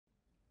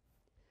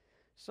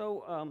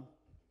So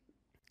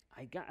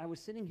I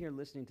was sitting here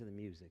listening to the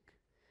music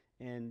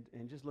and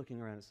just looking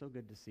around. It's so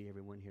good to see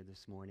everyone here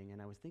this morning.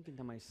 And I was thinking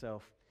to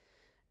myself,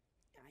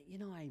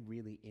 I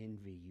really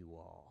envy you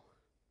all.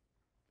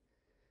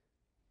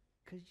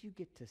 Because you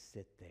get to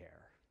sit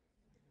there.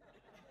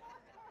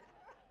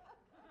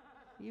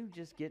 You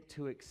just get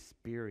to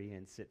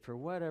experience it for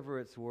whatever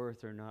it's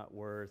worth or not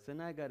worth.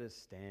 And I got to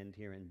stand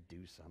here and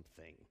do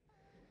something.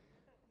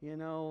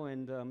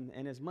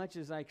 And as much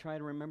as I try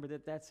to remember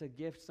that that's a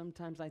gift,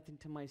 sometimes I think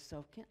to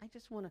myself,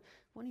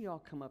 one of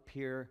y'all come up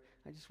here,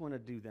 I just want to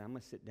do that. I'm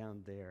going to sit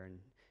down there.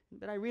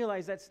 But I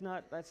realize that's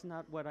not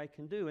what I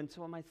can do. And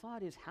so my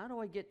thought is, how do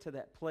I get to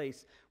that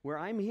place where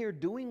I'm here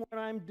doing what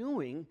I'm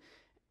doing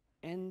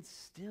and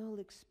still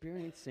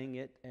experiencing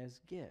it as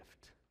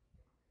gift?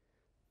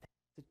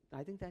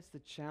 I think that's the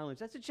challenge.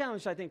 That's a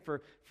challenge, I think,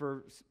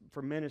 for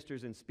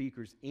ministers and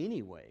speakers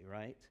anyway,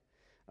 right?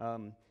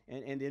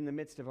 And in the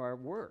midst of our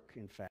work,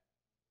 in fact,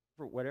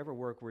 for whatever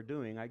work we're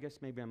doing. I guess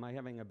maybe am I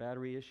having a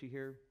battery issue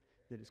here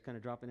that is kind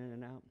of dropping in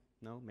and out?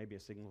 No, maybe a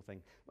signal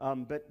thing.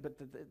 But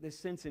the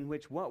sense in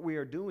which what we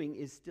are doing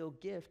is still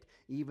gift,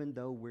 even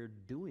though we're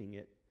doing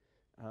it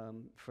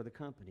for the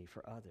company,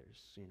 for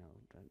others.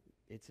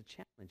 It's a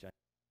challenge.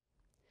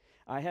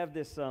 I have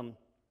this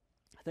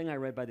thing I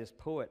read by this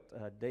poet,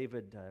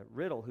 David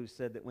Riddle, who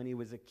said that when he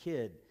was a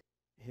kid,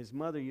 his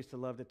mother used to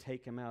love to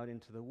take him out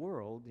into the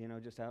world,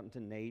 just out into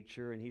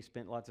nature, and he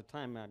spent lots of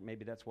time out.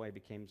 Maybe that's why he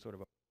became sort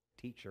of a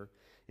teacher,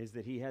 is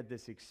that he had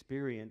this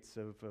experience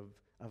of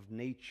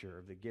nature,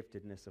 of the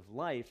giftedness of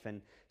life.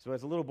 And so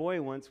as a little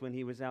boy once, when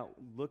he was out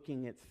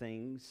looking at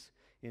things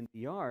in the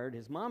yard,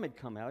 his mom had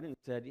come out and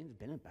said, it's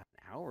been about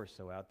an hour or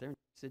so out there. And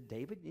he said,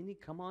 David, you need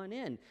to come on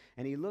in.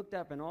 And he looked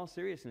up in all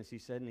seriousness, he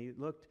said, and he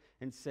looked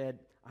and said,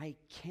 I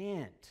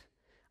can't.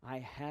 I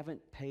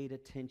haven't paid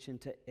attention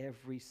to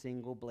every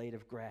single blade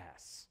of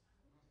grass.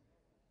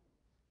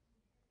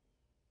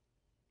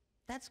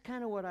 That's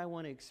kind of what I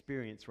want to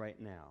experience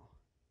right now.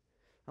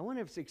 I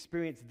want to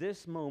experience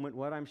this moment,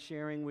 what I'm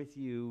sharing with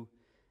you,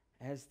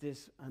 as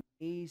this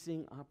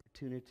amazing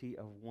opportunity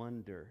of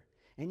wonder.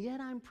 And yet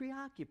I'm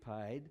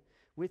preoccupied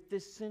with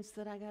this sense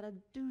that I got to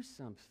do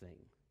something,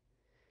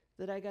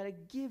 that I got to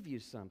give you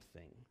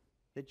something,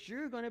 that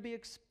you're going to be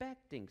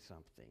expecting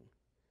something.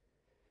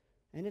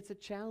 And it's a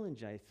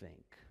challenge, I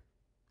think,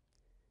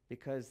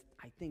 because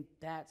I think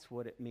that's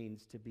what it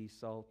means to be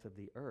salt of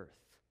the earth,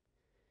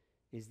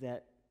 is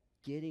that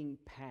getting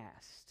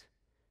past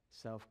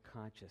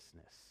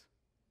self-consciousness.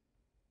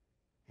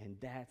 And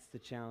that's the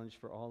challenge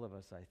for all of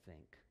us, I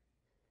think.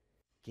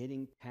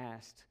 Getting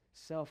past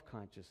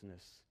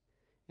self-consciousness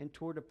and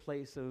toward a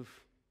place of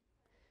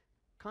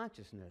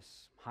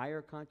consciousness,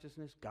 higher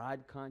consciousness,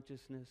 God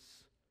consciousness.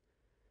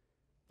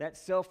 That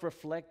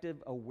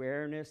self-reflective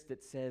awareness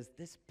that says,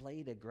 this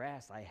blade of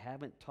grass, I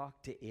haven't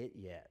talked to it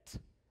yet.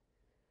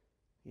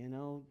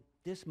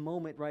 This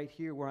moment right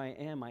here where I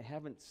am, I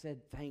haven't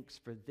said thanks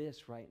for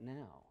this right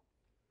now.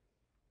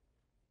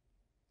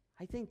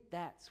 I think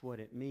that's what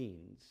it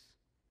means,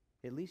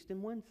 at least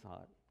in one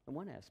thought, in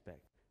one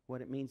aspect,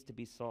 what it means to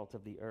be salt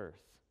of the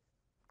earth.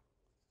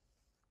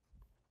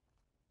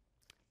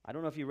 I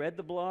don't know if you read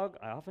the blog.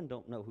 I often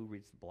don't know who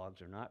reads the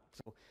blogs or not.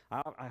 So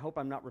I hope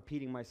I'm not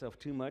repeating myself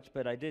too much,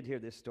 but I did hear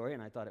this story,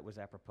 and I thought it was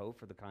apropos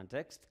for the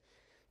context.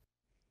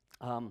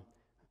 A young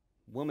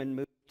woman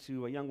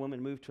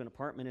moved to an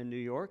apartment in New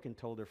York and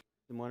told her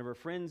friends, and one of her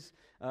friends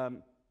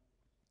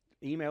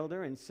emailed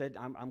her and said,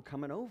 I'm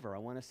coming over. I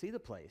want to see the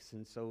place.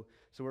 And so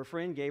her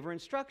friend gave her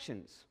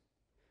instructions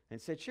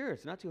and said, sure,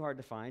 it's not too hard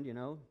to find,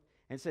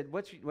 and said,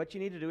 what you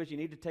need to do is you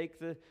need to take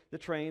the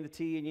train, the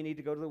T, and you need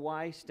to go to the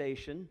Y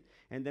station.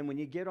 And then when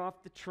you get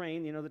off the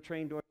train, the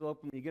train doors will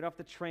open. When you get off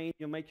the train,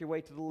 you'll make your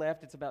way to the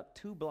left. It's about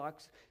 2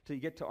 blocks till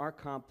you get to our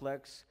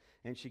complex.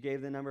 And she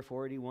gave the number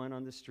 481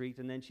 on the street.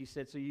 And then she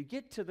said, so you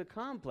get to the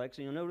complex,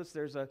 and you'll notice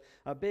there's a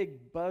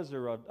big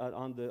buzzer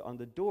on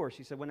the door.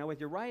 She said, well, now with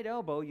your right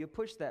elbow, you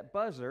push that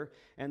buzzer,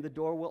 and the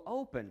door will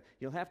open.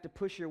 You'll have to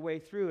push your way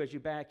through as you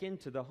back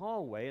into the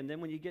hallway. And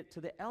then when you get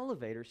to the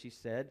elevator, she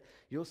said,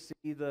 you'll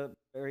see the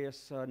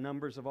various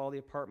numbers of all the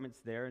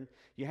apartments there. And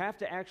you have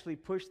to actually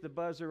push the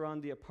buzzer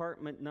on the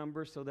apartment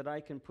number so that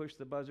I can push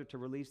the buzzer to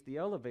release the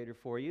elevator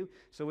for you.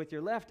 So with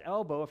your left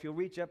elbow, if you'll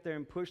reach up there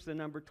and push the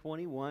number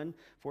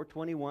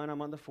 421,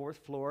 I'm on the 4th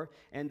floor,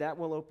 and that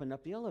will open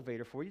up the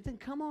elevator for you. Then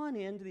come on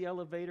into the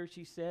elevator,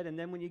 she said, and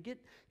then when you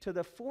get to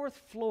the 4th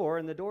floor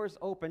and the door's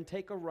open,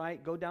 take a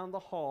right, go down the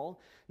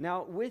hall.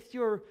 Now, with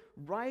your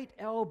right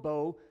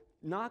elbow,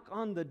 knock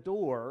on the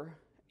door,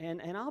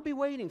 and I'll be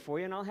waiting for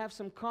you, and I'll have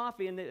some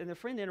coffee. And the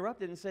friend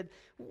interrupted and said,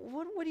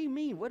 what do you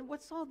mean?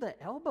 What's all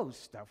the elbow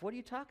stuff? What are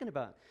you talking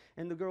about?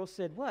 And the girl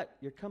said, what,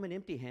 you're coming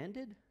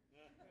empty-handed?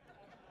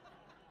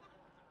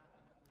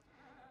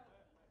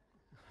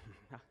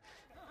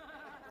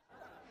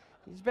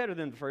 He's better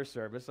than the first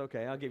service.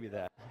 Okay, I'll give you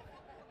that.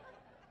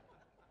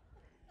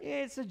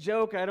 It's a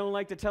joke. I don't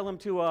like to tell him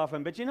too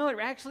often. But it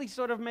actually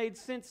sort of made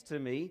sense to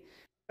me.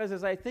 because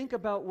as I think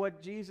about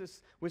what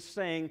Jesus was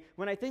saying,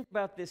 when I think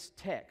about this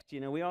text,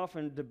 we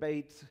often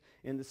debate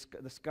in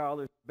the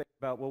scholars debate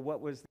about, well, what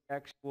was the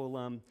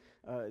actual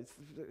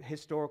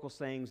historical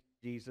sayings of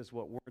Jesus,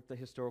 what weren't the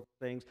historical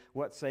sayings,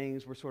 what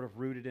sayings were sort of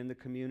rooted in the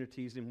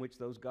communities in which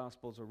those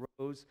Gospels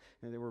arose,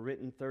 and they were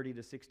written 30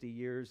 to 60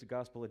 years, the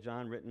Gospel of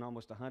John written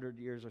almost 100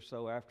 years or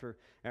so after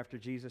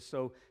Jesus.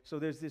 So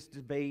there's this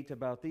debate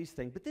about these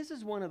things, but this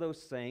is one of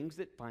those sayings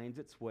that finds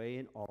its way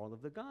in all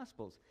of the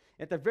Gospels.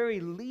 At the very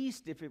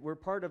least, if it were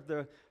part of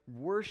the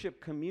worship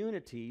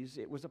communities,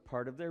 it was a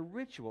part of their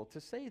ritual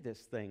to say this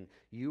thing.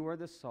 You are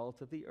the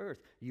salt of the earth.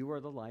 You are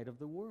the light of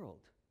the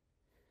world.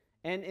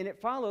 And it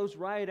follows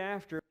right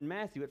after, in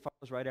Matthew, it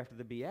follows right after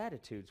the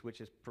Beatitudes,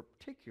 which is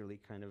particularly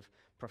kind of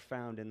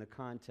profound in the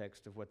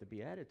context of what the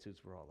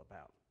Beatitudes were all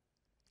about.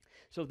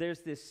 So there's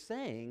this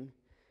saying,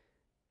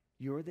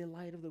 you're the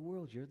light of the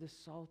world, you're the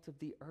salt of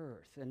the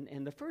earth.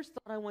 And the first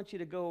thought I want you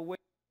to go away,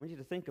 I want you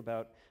to think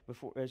about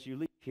before as you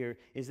leave here,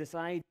 is this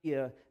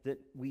idea that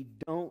we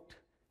don't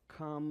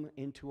come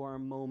into our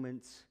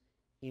moments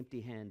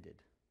empty-handed.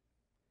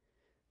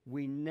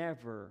 We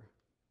never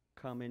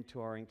come into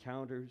our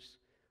encounters,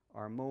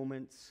 our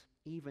moments,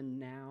 even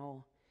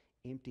now,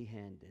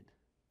 empty-handed.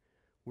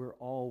 We're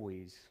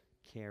always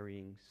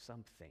carrying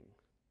something.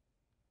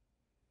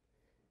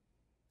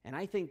 And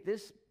I think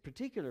this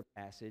particular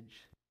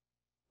passage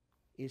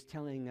is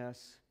telling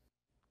us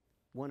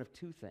one of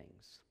two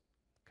things,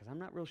 because I'm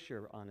not real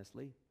sure,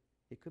 honestly.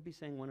 It could be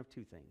saying one of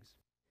two things.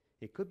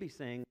 It could be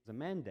saying as a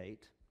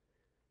mandate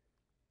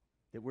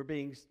that we're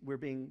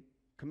being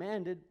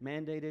commanded,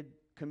 mandated,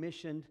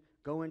 commissioned,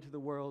 go into the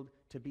world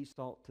to be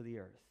salt to the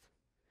earth,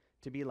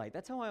 to be light.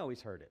 That's how I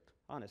always heard it,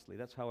 honestly.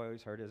 That's how I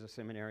always heard it as a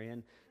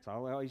seminarian. So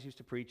I always used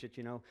to preach it,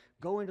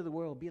 go into the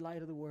world, be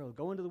light of the world.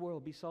 Go into the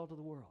world, be salt of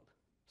the world,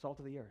 salt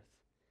of the earth.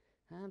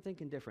 I'm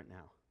thinking different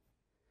now.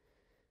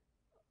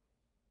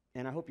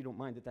 And I hope you don't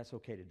mind that that's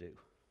okay to do.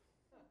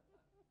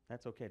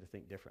 That's okay to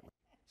think differently.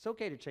 It's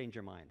okay to change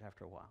your mind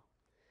after a while.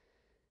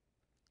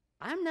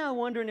 I'm now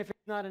wondering if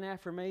it's not an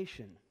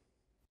affirmation.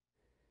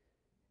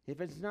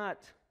 If it's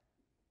not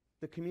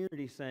the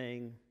community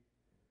saying,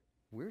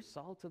 we're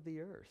salt of the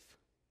earth.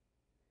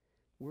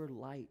 We're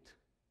light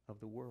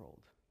of the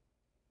world.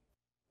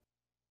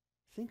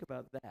 Think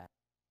about that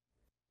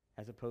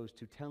as opposed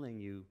to telling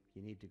you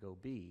you need to go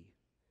be,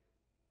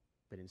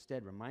 but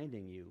instead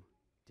reminding you,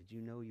 did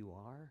you know you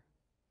are?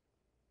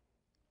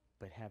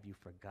 But have you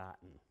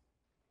forgotten?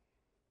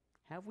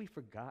 Have we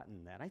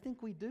forgotten that? I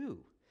think we do.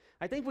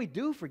 I think we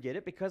do forget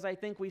it because I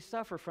think we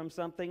suffer from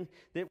something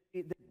that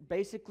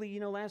basically,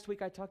 last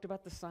week I talked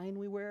about the sign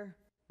we wear,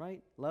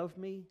 right? Love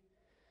me.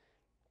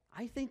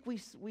 I think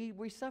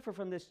we suffer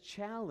from this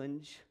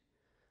challenge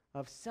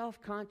of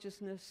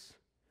self-consciousness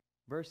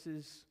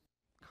versus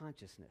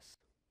consciousness.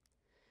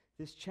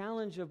 This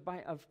challenge of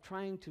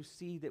trying to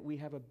see that we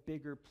have a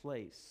bigger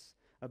place,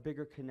 a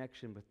bigger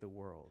connection with the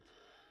world.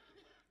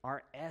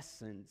 Our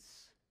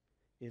essence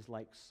is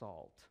like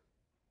salt.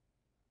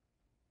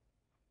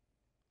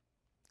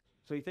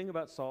 So you think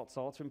about salt.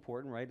 Salt's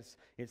important, right?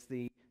 It's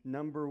the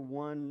number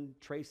one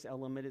trace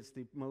element. It's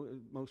the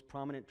most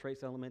prominent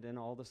trace element in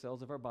all the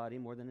cells of our body,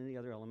 more than any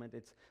other element.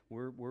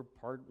 We're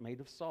made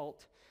of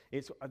salt.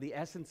 It's the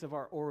essence of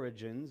our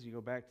origins. You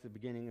go back to the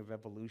beginning of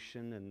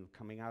evolution and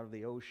coming out of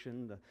the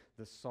ocean,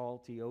 the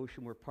salty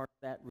ocean. We're part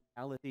of that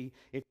reality.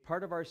 It's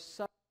part of our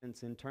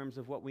substance in terms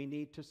of what we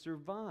need to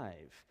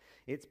survive.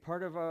 It's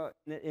part of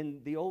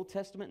in the Old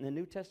Testament and the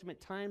New Testament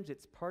times,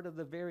 it's part of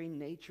the very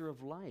nature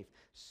of life.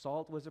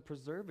 Salt was a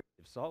preservative.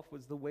 Salt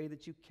was the way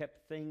that you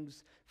kept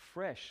things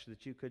fresh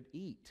that you could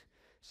eat.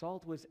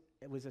 Salt was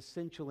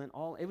essential in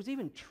all. It was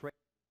even traded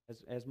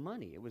as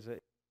money. It was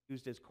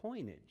used as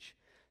coinage.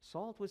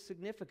 Salt was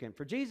significant.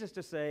 For Jesus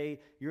to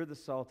say, you're the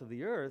salt of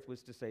the earth,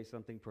 was to say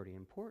something pretty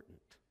important.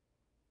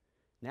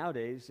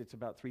 Nowadays, it's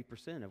about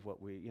 3% of what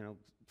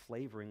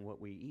flavoring what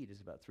we eat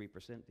is about 3%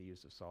 the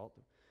use of salt.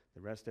 The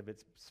rest of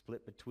it's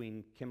split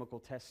between chemical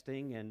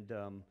testing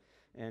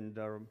and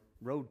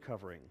road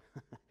covering,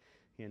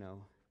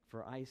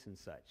 for ice and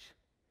such.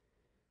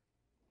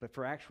 But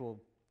for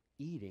actual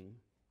eating,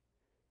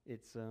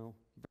 it's a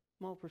very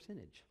small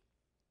percentage.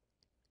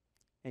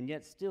 And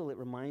yet still it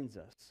reminds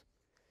us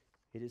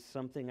it is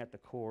something at the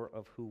core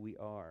of who we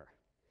are.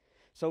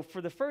 So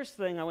for the first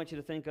thing I want you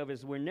to think of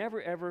is we're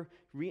never ever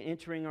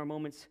re-entering our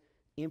moments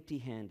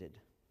empty-handed.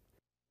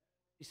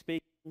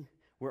 Speaking,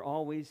 we're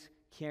always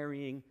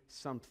carrying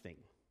something.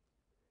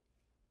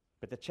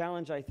 But the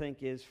challenge, I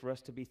think, is for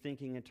us to be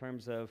thinking in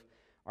terms of,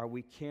 are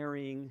we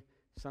carrying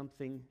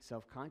something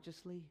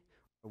self-consciously?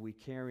 Or are we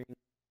carrying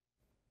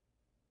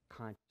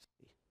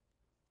consciously?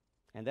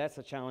 And that's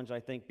a challenge, I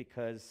think,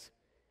 because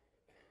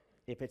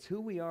if it's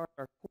who we are at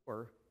our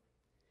core,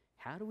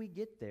 how do we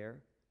get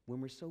there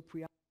when we're so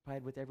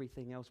preoccupied with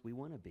everything else we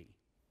want to be?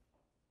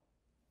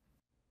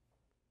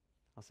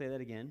 I'll say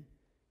that again.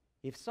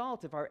 If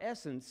our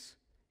essence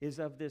is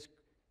of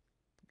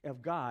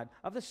God,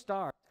 of the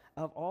stars,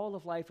 of all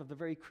of life, of the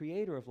very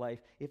creator of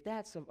life, if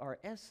that's of our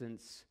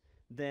essence,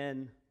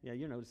 then, yeah,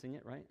 you're noticing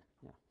it, right?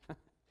 Yeah,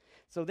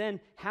 So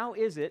then, how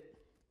is it?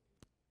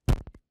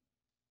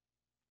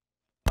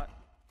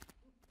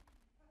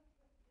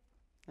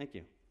 Thank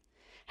you.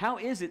 How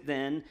is it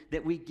then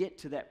that we get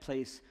to that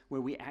place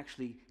where we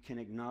actually can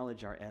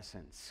acknowledge our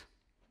essence?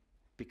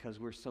 Because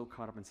we're so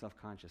caught up in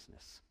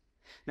self-consciousness.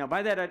 Now,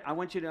 by that, I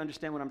want you to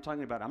understand what I'm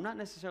talking about. I'm not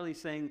necessarily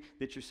saying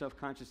that you're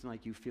self-conscious and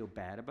like you feel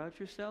bad about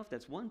yourself.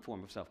 That's one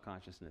form of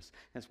self-consciousness.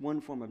 That's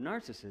one form of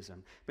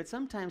narcissism. But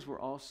sometimes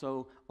we're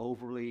also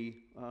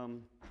overly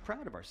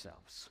proud of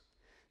ourselves.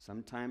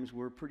 Sometimes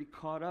we're pretty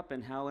caught up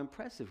in how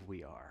impressive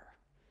we are.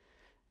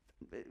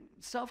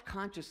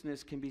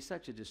 Self-consciousness can be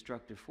such a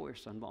destructive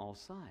force on all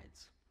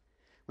sides.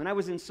 When I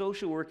was in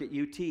social work at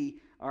UT,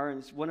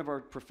 one of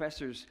our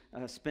professors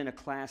spent a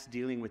class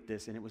dealing with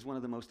this, and it was one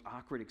of the most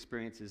awkward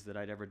experiences that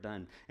I'd ever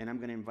done. And I'm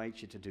going to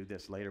invite you to do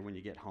this later when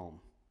you get home.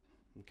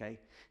 Okay?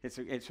 It's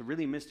a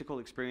really mystical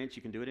experience.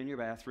 You can do it in your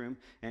bathroom,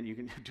 and you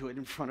can do it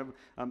in front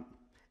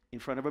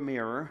of a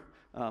mirror.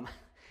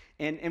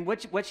 And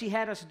what she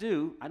had us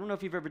do, I don't know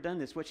if you've ever done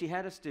this, what she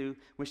had us do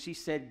was she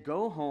said,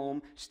 go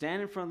home,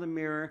 stand in front of the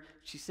mirror.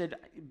 She said,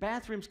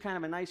 bathroom's kind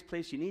of a nice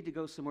place. You need to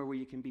go somewhere where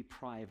you can be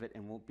private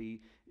and won't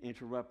be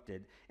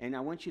interrupted. And I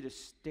want you to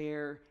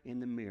stare in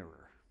the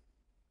mirror.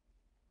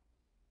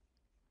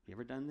 You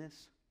ever done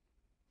this?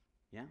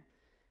 Yeah?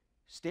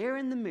 Stare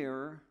in the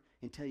mirror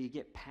until you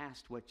get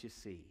past what you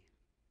see.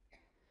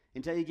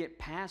 Until you get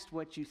past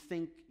what you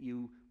think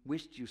you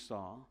wished you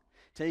saw.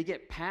 Until you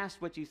get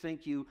past what you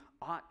think you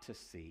ought to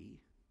see.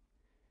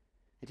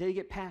 Until you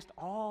get past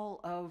all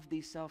of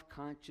these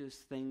self-conscious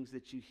things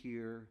that you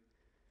hear.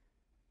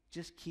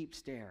 Just keep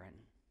staring.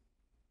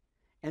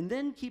 And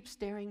then keep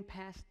staring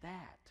past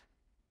that.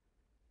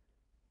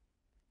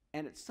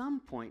 And at some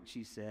point,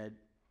 she said,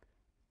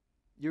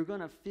 you're going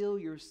to feel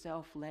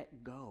yourself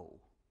let go.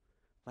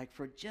 Like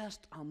for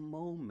just a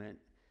moment,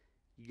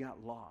 you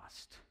got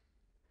lost.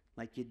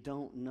 Like you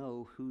don't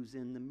know who's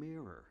in the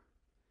mirror.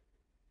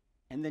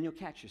 And then you'll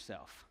catch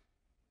yourself.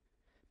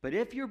 But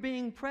if you're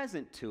being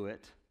present to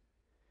it,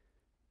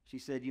 she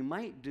said, you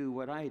might do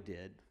what I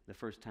did the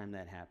first time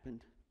that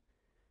happened.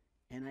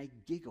 And I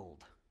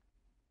giggled.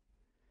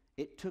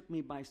 It took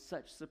me by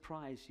such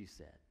surprise, she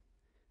said,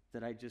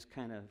 that I just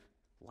kind of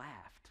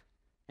laughed.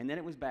 And then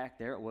it was back.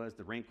 There it was,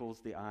 the wrinkles,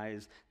 the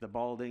eyes, the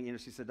balding. You know,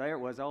 she said, there it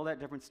was, all that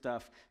different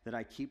stuff that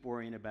I keep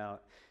worrying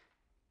about.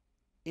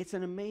 It's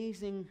an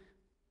amazing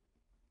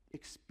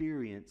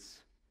experience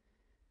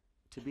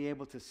to be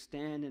able to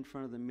stand in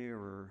front of the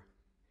mirror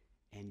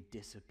and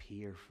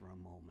disappear for a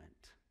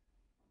moment.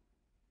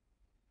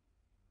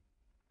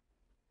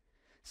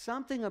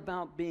 Something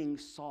about being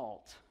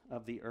salt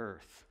of the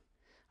earth,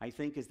 I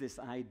think, is this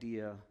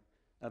idea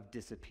of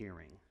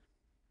disappearing.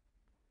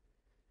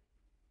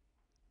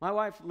 My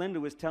wife, Linda,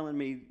 was telling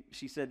me,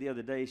 she said the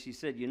other day, she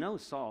said,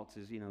 salt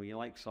is, you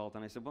like salt.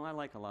 And I said, well, I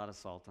like a lot of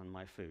salt on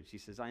my food. She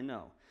says, I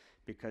know,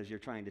 because you're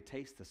trying to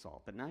taste the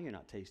salt, but now you're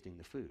not tasting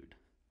the food.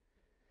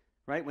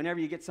 Right? Whenever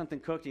you get something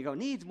cooked, you go,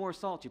 needs more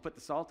salt. You put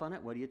the salt on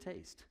it, what do you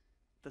taste?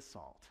 The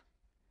salt.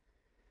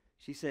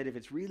 She said, if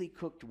it's really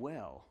cooked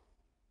well,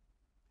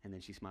 and then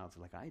she smiles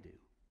like I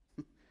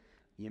do,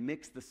 you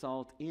mix the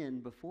salt in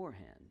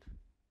beforehand,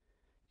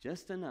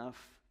 just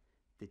enough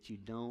that you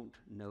don't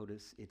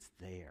notice it's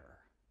there.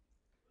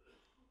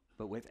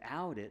 But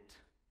without it,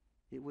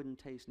 it wouldn't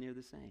taste near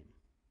the same.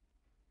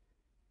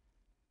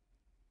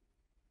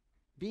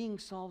 Being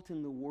salt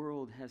in the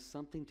world has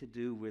something to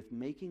do with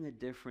making a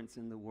difference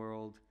in the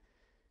world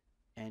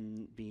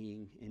and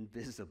being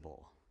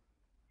invisible,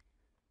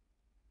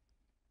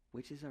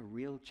 which is a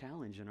real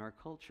challenge in our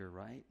culture,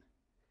 right?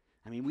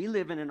 I mean, we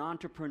live in an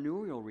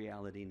entrepreneurial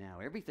reality now.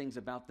 Everything's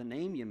about the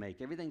name you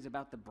make. Everything's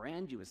about the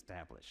brand you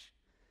establish.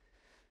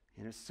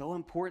 And it's so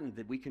important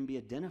that we can be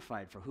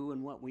identified for who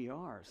and what we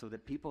are so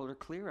that people are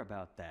clear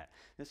about that.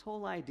 This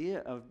whole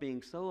idea of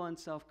being so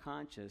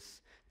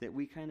unself-conscious that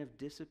we kind of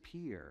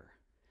disappear,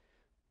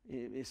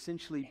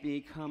 essentially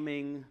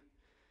becoming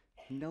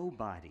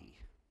nobody,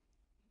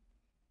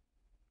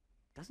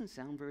 doesn't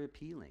sound very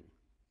appealing.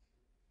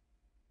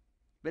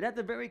 But at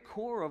the very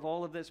core of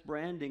all of this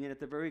branding and at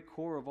the very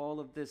core of all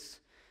of this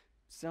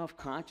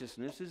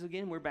self-consciousness is,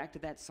 again, we're back to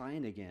that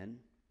sign again.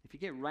 If you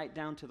get right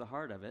down to the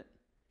heart of it,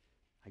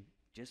 I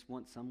just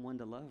want someone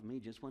to love me,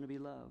 just want to be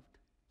loved,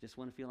 just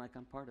want to feel like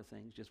I'm part of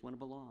things, just want to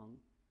belong.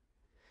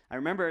 I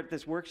remember at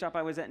this workshop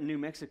I was at in New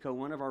Mexico,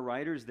 one of our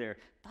writers there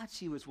thought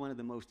she was one of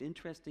the most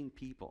interesting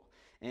people.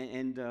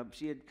 And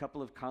she had a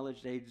couple of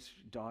college-age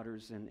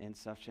daughters and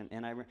such.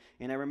 And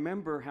I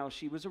remember how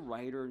she was a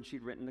writer, and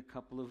she'd written a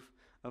couple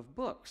of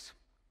books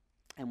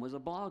and was a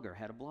blogger,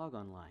 had a blog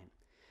online.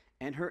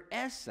 And her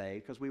essay,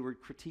 because we were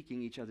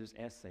critiquing each other's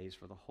essays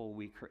for the whole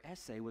week, her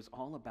essay was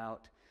all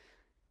about,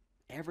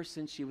 ever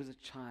since she was a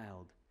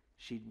child,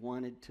 she'd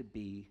wanted to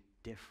be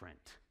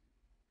different.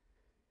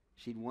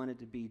 She'd wanted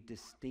to be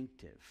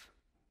distinctive.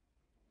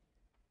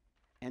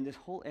 And this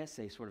whole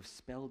essay sort of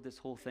spelled this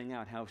whole thing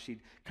out, how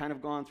she'd kind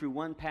of gone through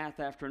one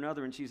path after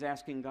another, and she's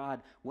asking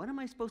God, what am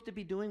I supposed to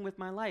be doing with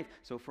my life?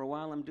 So for a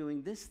while I'm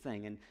doing this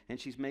thing, and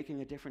she's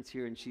making a difference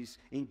here, and she's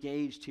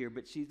engaged here,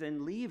 but she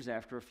then leaves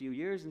after a few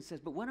years and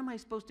says, but what am I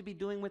supposed to be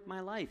doing with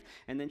my life?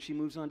 And then she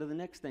moves on to the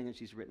next thing, and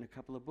she's written a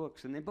couple of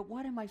books, and then, but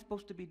what am I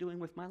supposed to be doing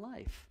with my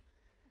life?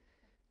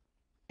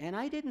 And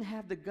I didn't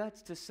have the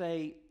guts to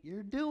say,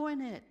 you're doing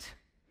it.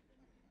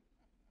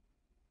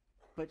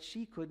 But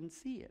she couldn't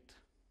see it.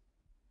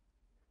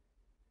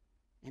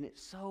 And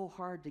it's so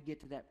hard to get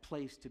to that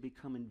place to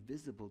become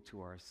invisible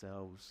to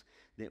ourselves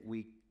that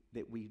we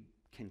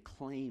can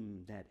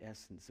claim that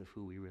essence of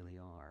who we really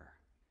are.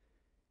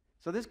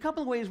 So there's a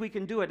couple of ways we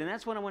can do it, and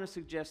that's what I want to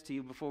suggest to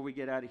you before we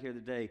get out of here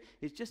today.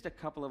 It's just a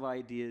couple of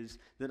ideas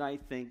that I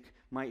think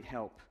might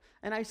help.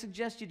 And I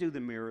suggest you do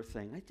the mirror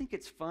thing. I think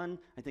it's fun.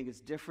 I think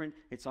it's different.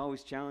 It's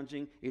always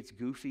challenging. It's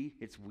goofy.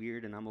 It's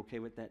weird, and I'm okay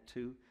with that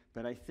too.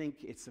 But I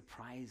think it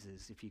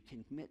surprises if you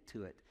can commit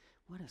to it.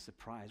 What a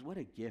surprise. What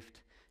a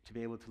gift to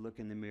be able to look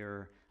in the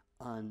mirror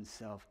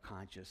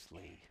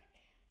unself-consciously,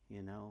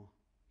 you know.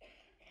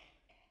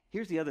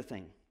 Here's the other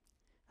thing.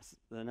 That's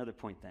another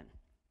point then.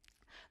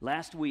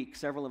 Last week,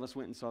 several of us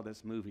went and saw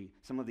this movie.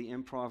 Some of the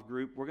improv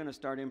group. We're going to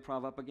start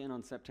improv up again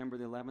on September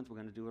the 11th. We're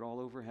going to do it all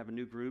over, have a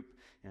new group,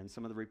 and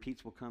some of the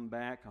repeats will come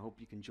back. I hope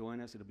you can join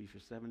us. It'll be for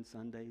 7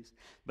 Sundays.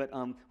 But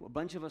a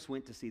bunch of us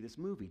went to see this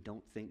movie,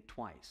 Don't Think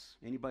Twice.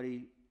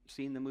 Anybody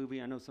seen the movie?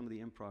 I know some of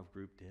the improv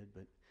group did,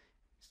 but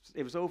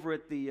it was over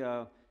at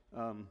the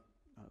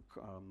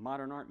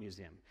Modern Art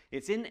Museum.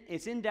 It's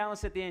in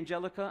Dallas at the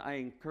Angelica. I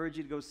encourage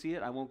you to go see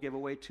it. I won't give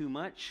away too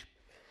much.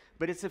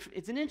 But it's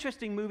an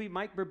interesting movie.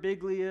 Mike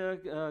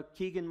Birbiglia,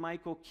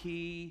 Keegan-Michael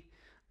Key.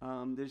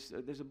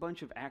 There's a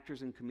bunch of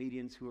actors and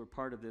comedians who are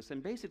part of this.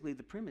 And basically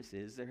the premise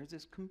is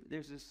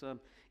there's this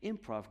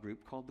improv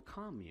group called The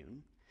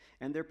Commune.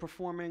 And they're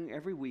performing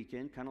every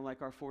weekend, kind of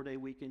like our 4-day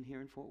weekend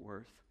here in Fort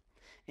Worth.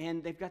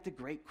 And they've got the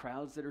great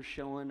crowds that are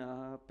showing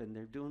up, and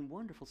they're doing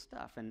wonderful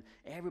stuff, and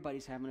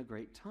everybody's having a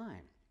great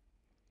time.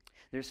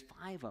 There's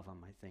 5 of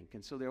them, I think,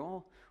 and so they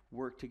all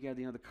work together.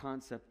 You know, the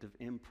concept of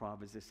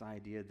improv is this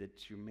idea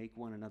that you make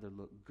one another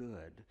look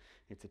good.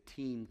 It's a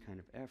team kind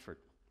of effort.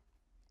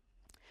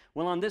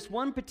 Well, on this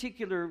one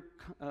particular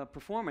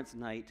performance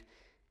night,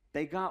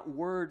 they got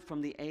word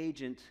from the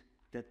agent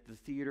that the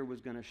theater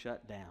was going to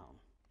shut down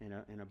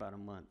in about a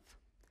month.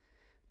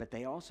 But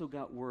they also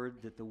got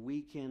word that the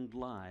Weekend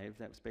Live,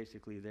 that was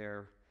basically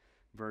their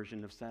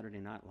version of Saturday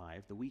Night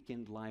Live, the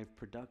Weekend Live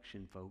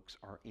production folks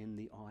are in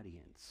the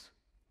audience.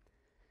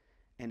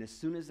 And as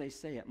soon as they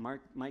say it,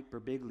 Mike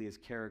Birbiglia's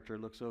character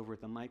looks over at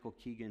the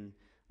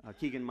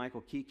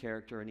Keegan-Michael Key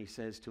character, and he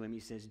says to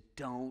him,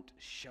 don't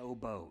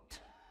showboat.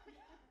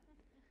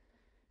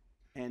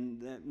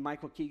 And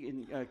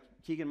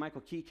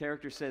Keegan-Michael Key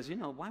character says,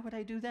 why would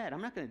I do that?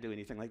 I'm not going to do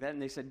anything like that.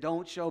 And they said,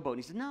 don't showboat. And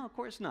he said, no, of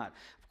course not.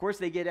 Of course,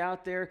 they get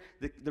out there.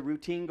 The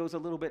routine goes a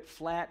little bit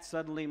flat.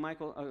 Suddenly,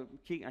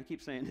 I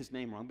keep saying his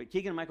name wrong, but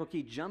Keegan-Michael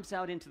Key jumps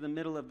out into the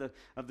middle of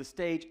the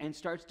stage and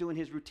starts doing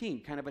his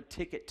routine, kind of a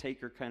ticket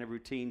taker kind of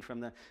routine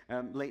from the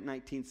late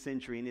 19th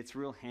century. And it's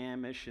real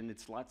hamish, and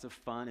it's lots of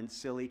fun and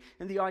silly.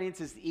 And the audience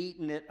is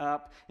eating it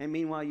up. And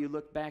meanwhile, you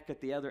look back at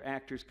the other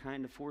actors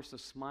kind of force a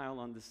smile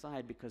on the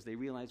side because they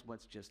realize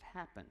what's just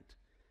happened.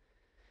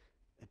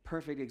 A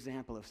perfect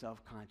example of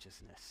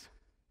self-consciousness.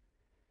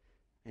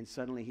 And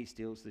suddenly he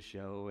steals the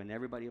show, and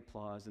everybody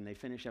applauds, and they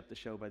finish up the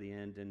show by the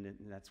end, and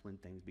that's when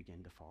things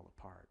begin to fall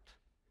apart.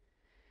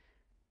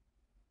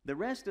 The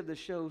rest of the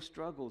show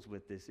struggles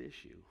with this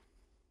issue.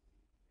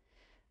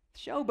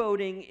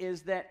 Showboating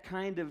is that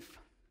kind of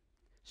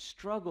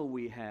struggle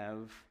we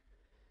have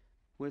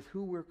with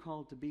who we're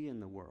called to be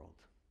in the world.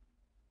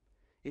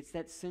 It's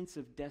that sense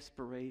of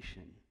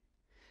desperation.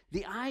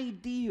 The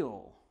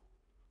ideal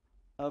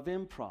of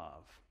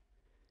improv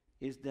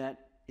is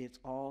that it's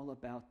all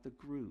about the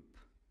group.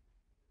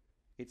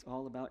 It's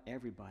all about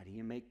everybody.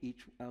 You make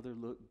each other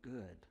look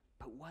good.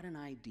 But what an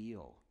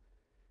ideal.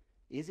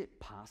 Is it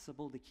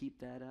possible to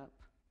keep that up?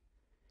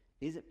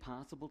 Is it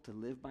possible to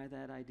live by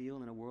that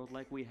ideal in a world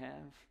like we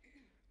have,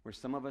 where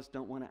some of us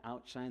don't want to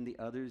outshine the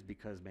others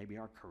because maybe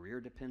our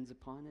career depends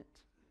upon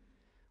it,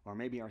 or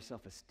maybe our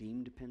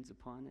self-esteem depends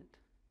upon it?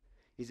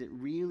 Is it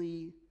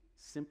really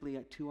simply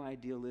too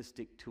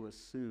idealistic to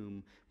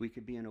assume we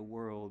could be in a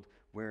world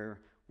where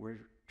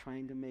we're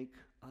trying to make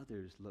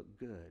others look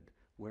good,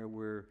 where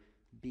we're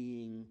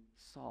being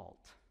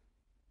salt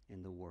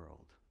in the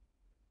world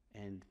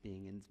and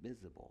being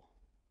invisible?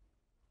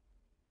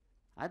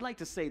 I'd like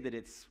to say that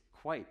it's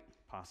quite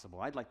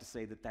possible. I'd like to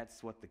say that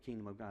that's what the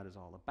kingdom of God is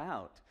all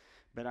about,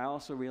 but I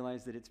also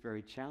realize that it's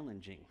very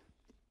challenging.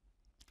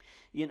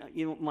 You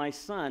know, my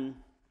son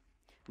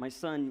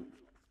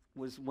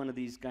was one of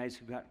these guys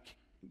who got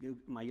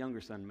my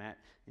younger son, Matt,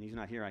 and he's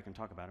not here, I can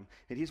talk about him.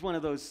 And he's one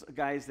of those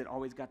guys that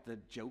always got the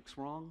jokes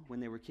wrong when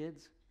they were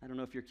kids. I don't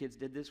know if your kids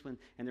did this and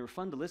they were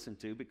fun to listen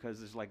to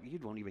because it's like you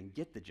won't even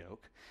get the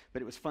joke,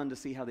 but it was fun to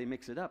see how they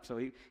mix it up. So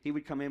he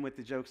would come in with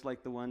the jokes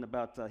like the one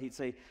about, he'd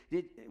say,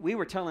 we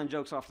were telling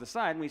jokes off the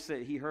side, and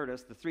he heard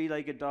us, the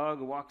three-legged dog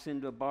who walks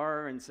into a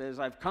bar and says,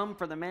 "I've come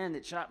for the man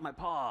that shot my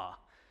paw."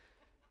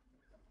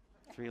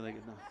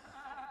 Three-legged dog.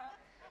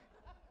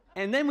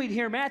 And then we'd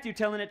hear Matthew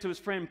telling it to his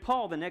friend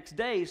Paul the next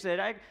day. He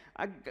said,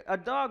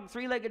 a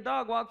three-legged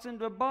dog walks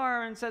into a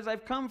bar and says,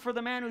 "I've come for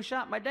the man who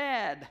shot my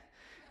dad."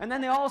 And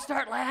then they all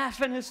start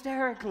laughing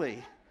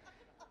hysterically.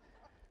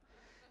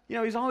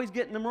 He's always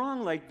getting them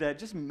wrong like that,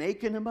 just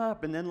making them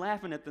up and then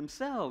laughing at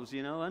themselves,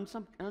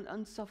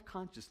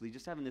 unself-consciously,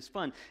 just having this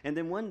fun. And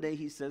then one day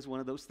he says one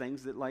of those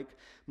things that, like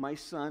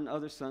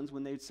other sons,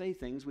 when they'd say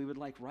things, we would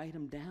write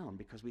them down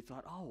because we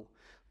thought, oh,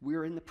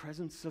 we're in the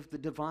presence of the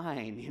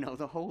divine,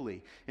 the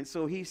holy. And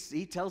so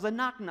he tells a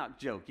knock-knock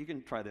joke. You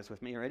can try this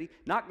with me already.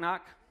 Knock,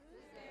 knock.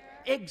 Who's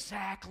there?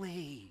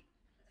 Exactly.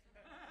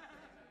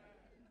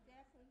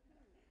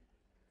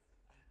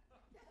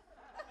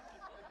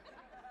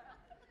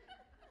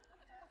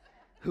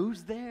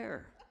 Who's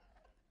there?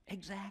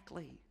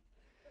 Exactly.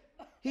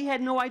 He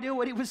had no idea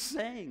what he was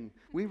saying.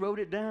 We wrote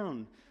it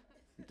down.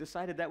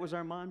 Decided that was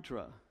our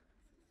mantra.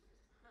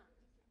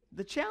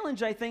 The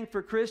challenge, I think,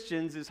 for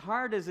Christians, as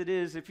hard as it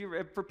is,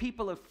 for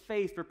people of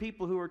faith, for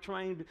people who are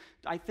trying,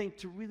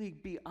 to really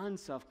be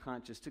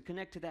unself-conscious, to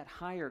connect to that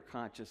higher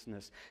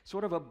consciousness,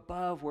 sort of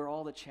above where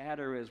all the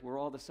chatter is, where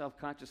all the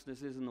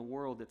self-consciousness is in the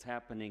world that's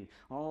happening,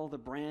 all the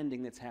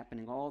branding that's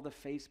happening, all the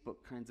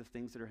Facebook kinds of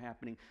things that are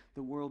happening,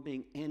 the world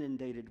being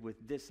inundated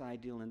with this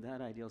ideal and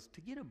that ideal.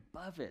 To get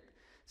above it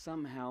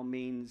somehow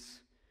means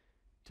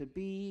to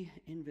be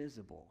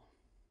invisible,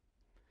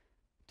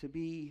 to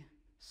be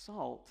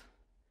salt,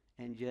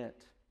 and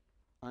yet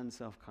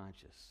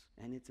unself-conscious.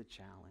 And it's a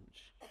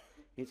challenge.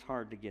 It's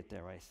hard to get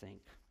there, I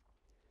think.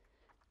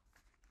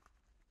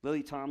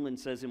 Lily Tomlin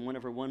says in one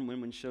of her One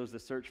Woman shows, The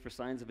Search for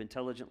Signs of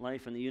Intelligent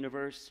Life in the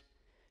Universe,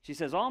 she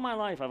says, "All my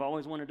life I've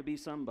always wanted to be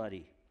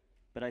somebody,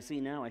 but I see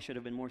now I should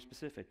have been more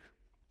specific."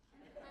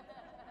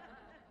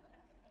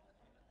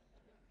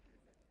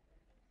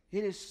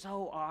 It is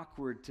so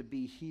awkward to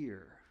be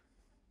here.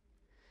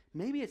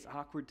 Maybe it's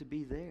awkward to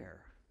be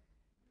there.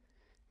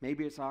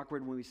 Maybe it's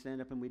awkward when we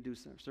stand up and we do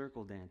some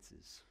circle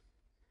dances.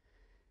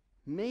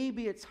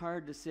 Maybe it's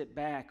hard to sit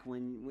back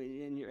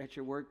when you're at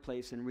your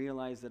workplace and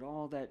realize that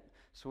all that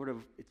sort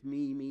of it's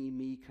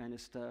me kind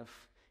of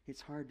stuff, it's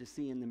hard to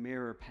see in the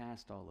mirror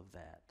past all of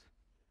that.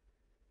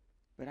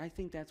 But I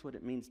think that's what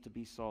it means to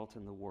be salt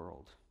in the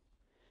world,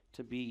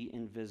 to be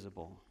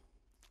invisible.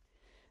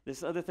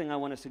 This other thing I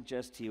want to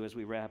suggest to you as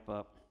we wrap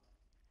up,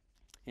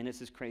 and it's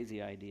this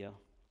crazy idea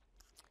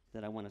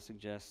that I want to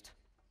suggest.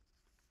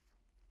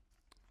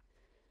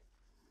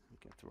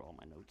 Get through all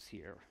my notes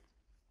here.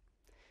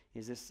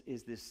 Is this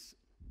it's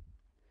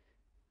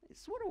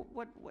sort of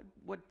what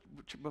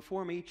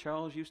before me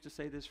Charles used to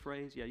say this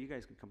phrase. Yeah, you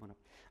guys can come on up.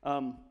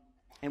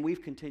 And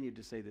we've continued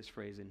to say this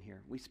phrase in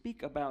here. We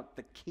speak about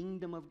the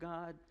kingdom of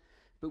God,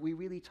 but we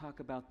really talk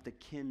about the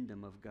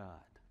kingdom of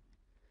God.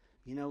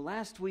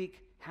 Last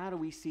week, how do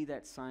we see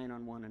that sign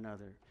on one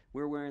another?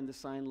 We're wearing the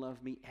sign,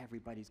 "Love me."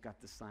 Everybody's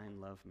got the sign,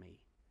 "Love me."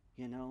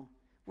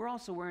 We're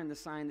also wearing the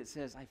sign that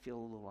says, "I feel a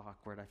little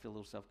awkward, I feel a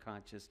little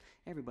self-conscious."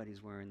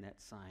 Everybody's wearing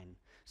that sign.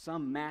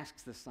 Some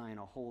masks the sign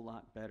a whole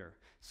lot better.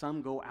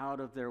 Some go out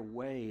of their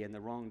way in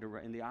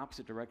the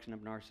opposite direction of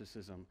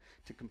narcissism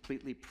to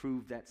completely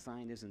prove that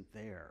sign isn't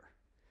there.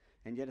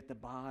 And yet at the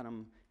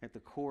bottom, at the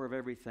core of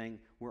everything,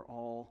 we're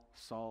all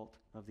salt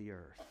of the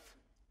earth.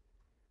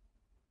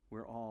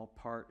 We're all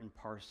part and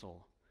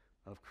parcel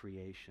of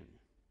creation.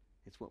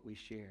 It's what we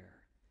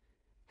share.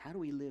 How do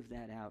we live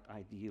that out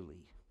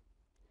ideally?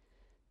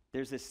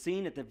 There's a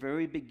scene at the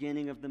very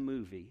beginning of the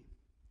movie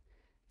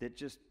that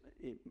just,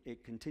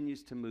 it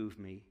continues to move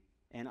me.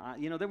 And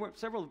there were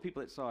several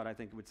people that saw it, I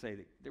think, would say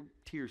that their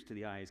tears to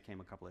the eyes came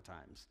a couple of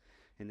times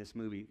in this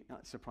movie,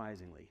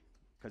 surprisingly,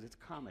 because it's a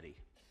comedy.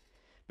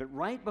 But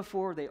right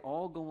before they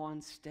all go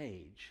on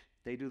stage,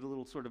 they do the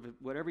little sort of,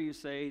 whatever you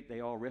say, they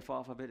all riff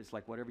off of it. It's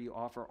like whatever you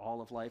offer,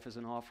 all of life is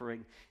an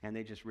offering, and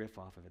they just riff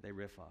off of it. They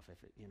riff off of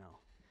it,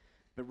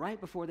 But right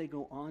before they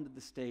go onto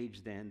the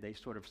stage then, they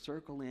sort of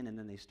circle in and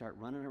then they start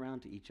running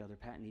around to each other,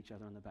 patting each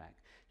other on the back.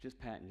 Just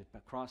patting, just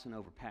crossing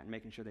over, patting,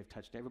 making sure they've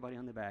touched everybody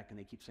on the back, and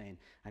they keep saying,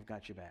 "I've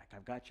got your back,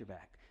 I've got your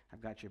back,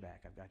 I've got your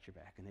back, I've got your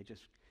back." And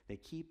they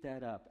keep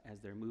that up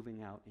as they're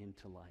moving out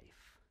into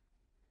life.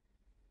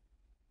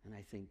 And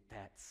I think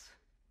that's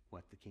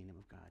what the kingdom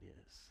of God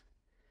is.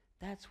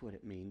 That's what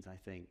it means, I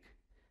think,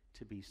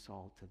 to be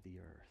salt of the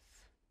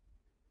earth.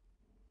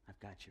 I've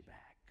got your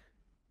back.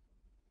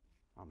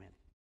 Amen.